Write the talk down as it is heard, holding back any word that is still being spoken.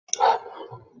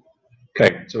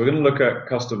Okay, so we're going to look at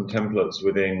custom templates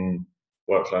within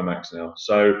WorkflowMax now.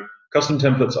 So custom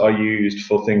templates are used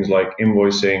for things like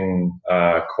invoicing,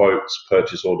 quotes,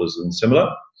 purchase orders, and similar.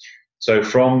 So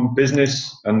from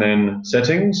business and then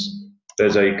settings,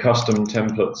 there's a custom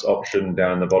templates option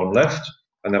down the bottom left,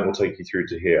 and that will take you through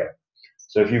to here.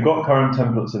 So if you've got current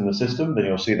templates in the system, then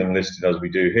you'll see them listed as we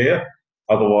do here.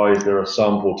 Otherwise, there are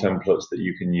sample templates that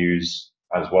you can use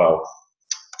as well.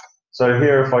 So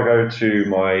here, if I go to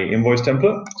my invoice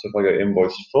template, so if I go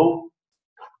invoice full,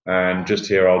 and just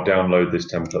here I'll download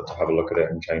this template to have a look at it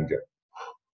and change it.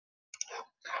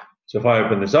 So if I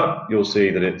open this up, you'll see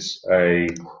that it's a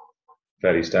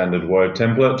fairly standard Word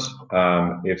template.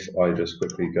 If I just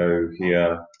quickly go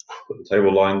here, put the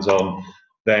table lines on,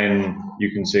 then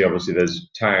you can see obviously there's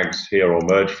tags here, or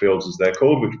merge fields as they're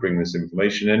called, which bring this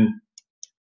information in.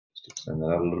 Just extend that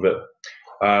out a little bit.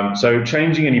 So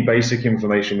changing any basic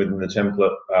information within the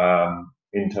template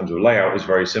in terms of layout is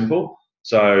very simple.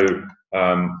 So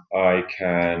I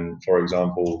can, for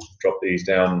example, drop these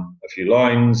down a few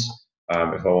lines.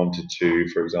 If I wanted to,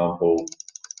 for example,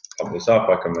 pump this up,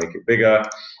 I can make it bigger.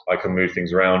 I can move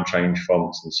things around, change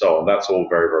fonts, and so on. That's all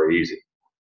very, very easy.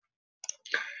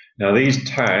 Now these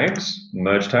tags,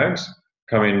 merge tags,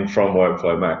 come in from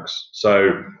WorkflowMax.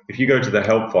 So if you go to the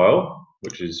help file,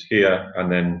 which is here,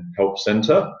 and then help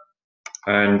center,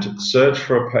 and search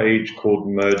for a page called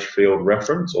merge field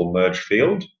reference or merge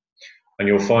field, and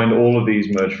you'll find all of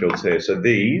these merge fields here. So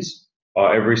these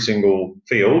are every single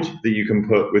field that you can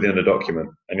put within a document,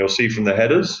 and you'll see from the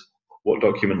headers what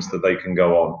documents that they can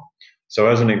go on. So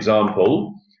as an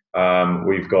example,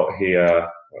 we've got here,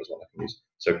 where's one I can use?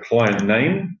 So client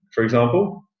name, for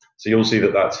example. So you'll see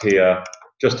that that's here,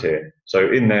 just here.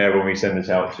 So in there, when we send this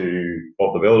out to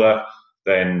Bob the Builder,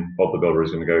 then Bob the Builder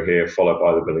is going to go here, followed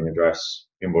by the billing address,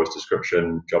 invoice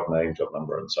description, job name, job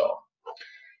number, and so on.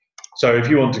 So if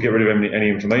you want to get rid of any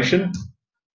information,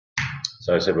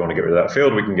 so say we want to get rid of that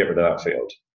field, we can get rid of that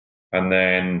field. And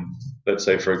then let's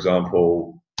say, for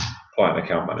example, client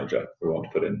account manager we want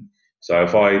to put in. So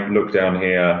if I look down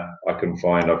here, I can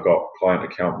find I've got client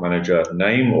account manager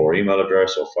name or email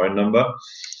address or phone number.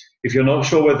 If you're not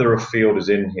sure whether a field is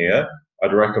in here,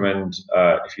 I'd recommend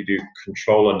if you do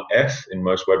Control and F in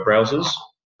most web browsers,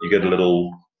 you get a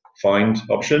little find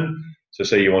option. So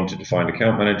say you wanted to find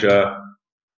account manager,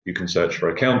 you can search for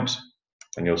account,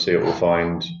 and you'll see it will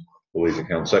find all these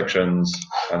account sections,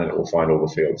 and then it will find all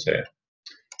the fields here.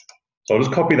 So I'll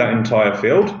just copy that entire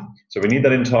field. So we need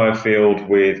that entire field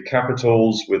with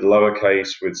capitals, with lowercase,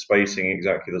 with spacing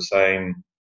exactly the same,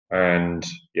 and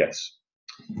yes.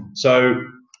 So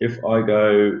if I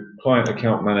go client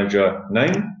account manager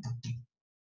name,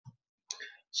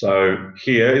 so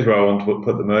here is where I want to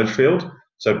put the merge field.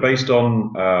 So based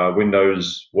on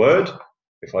Windows Word,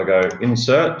 if I go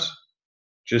insert,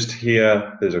 just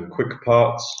here there's a quick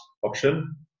parts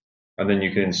option, and then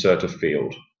you can insert a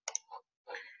field.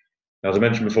 Now, as I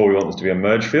mentioned before, we want this to be a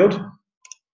merge field,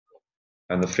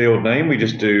 and the field name we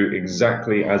just do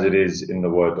exactly as it is in the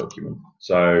Word document.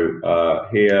 So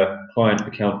here, client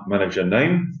account manager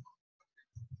name,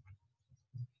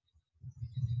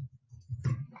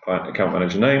 client account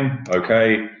manager name,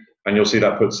 okay, and you'll see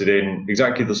that puts it in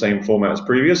exactly the same format as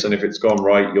previous, and if it's gone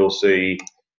right, you'll see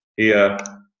here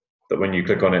that when you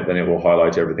click on it, then it will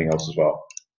highlight everything else as well.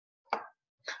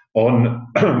 On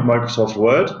Microsoft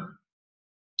Word,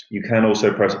 you can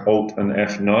also press Alt and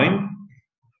F9,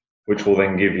 which will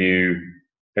then give you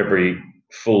every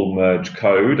full merge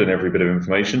code and every bit of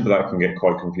information, but that can get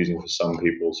quite confusing for some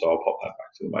people, so I'll pop that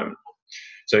back for the moment.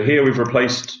 So here we've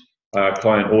replaced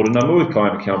client order number with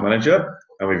client account manager,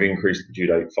 and we've increased the due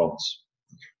date fonts.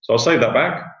 So I'll save that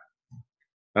back,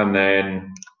 and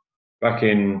then back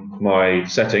in my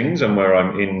settings and where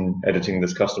I'm in editing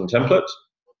this custom template.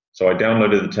 So I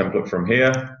downloaded the template from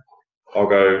here. I'll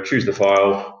go choose the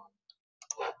file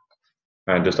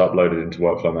and just upload it into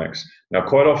WorkflowMax. Now,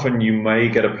 quite often you may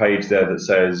get a page there that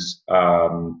says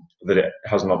that it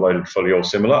hasn't uploaded fully or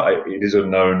similar. It is a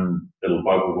known little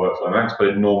bug with WorkflowMax, but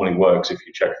it normally works if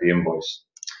you check the invoice.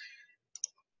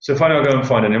 So if I now go and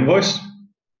find an invoice,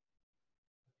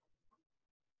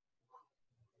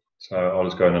 so I'll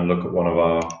just go in and look at one of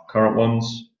our current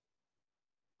ones,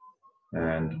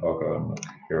 and I'll go and look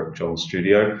here at John's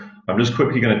Studio. I'm just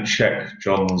quickly going to check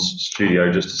John's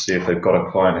Studio just to see if they've got a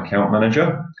client account manager,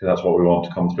 because that's what we want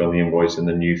to come through on the invoice in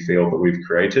the new field that we've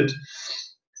created.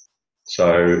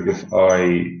 So if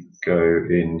I go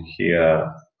in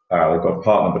here, they've got a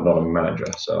partner but not a manager,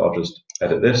 so I'll just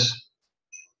edit this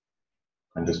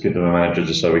and just give them a manager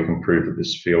just so we can prove that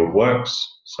this field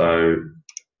works. So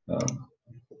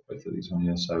both of these on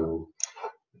here, so we'll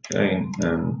again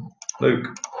and Luke.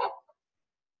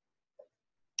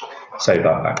 Save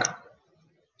that back.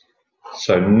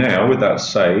 So now with that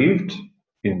saved,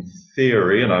 in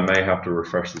theory, and I may have to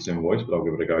refresh this invoice, but I'll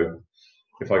give it a go.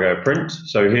 If I go print,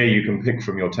 so here you can pick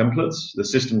from your templates, the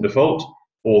system default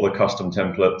or the custom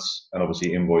templates, and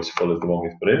obviously invoice full is the one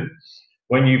we've put in.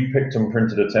 When you've picked and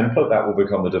printed a template, that will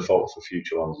become the default for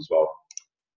future ones as well.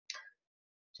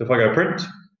 So if I go print,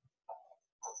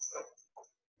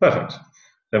 perfect.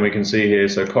 Then we can see here,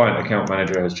 so client account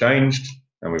manager has changed,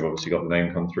 and we've obviously got the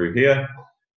name come through here.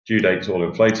 Due date's all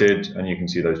inflated, and you can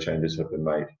see those changes have been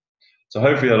made. So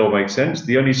hopefully that all makes sense.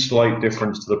 The only slight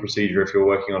difference to the procedure if you're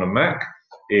working on a Mac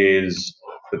is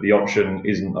that the option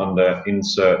isn't under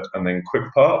insert and then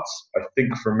quick parts. I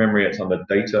think from memory it's under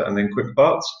data and then quick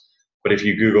parts. But if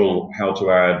you Google how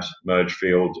to add merge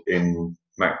field in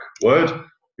Mac Word,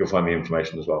 you'll find the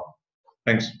information as well.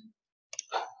 Thanks.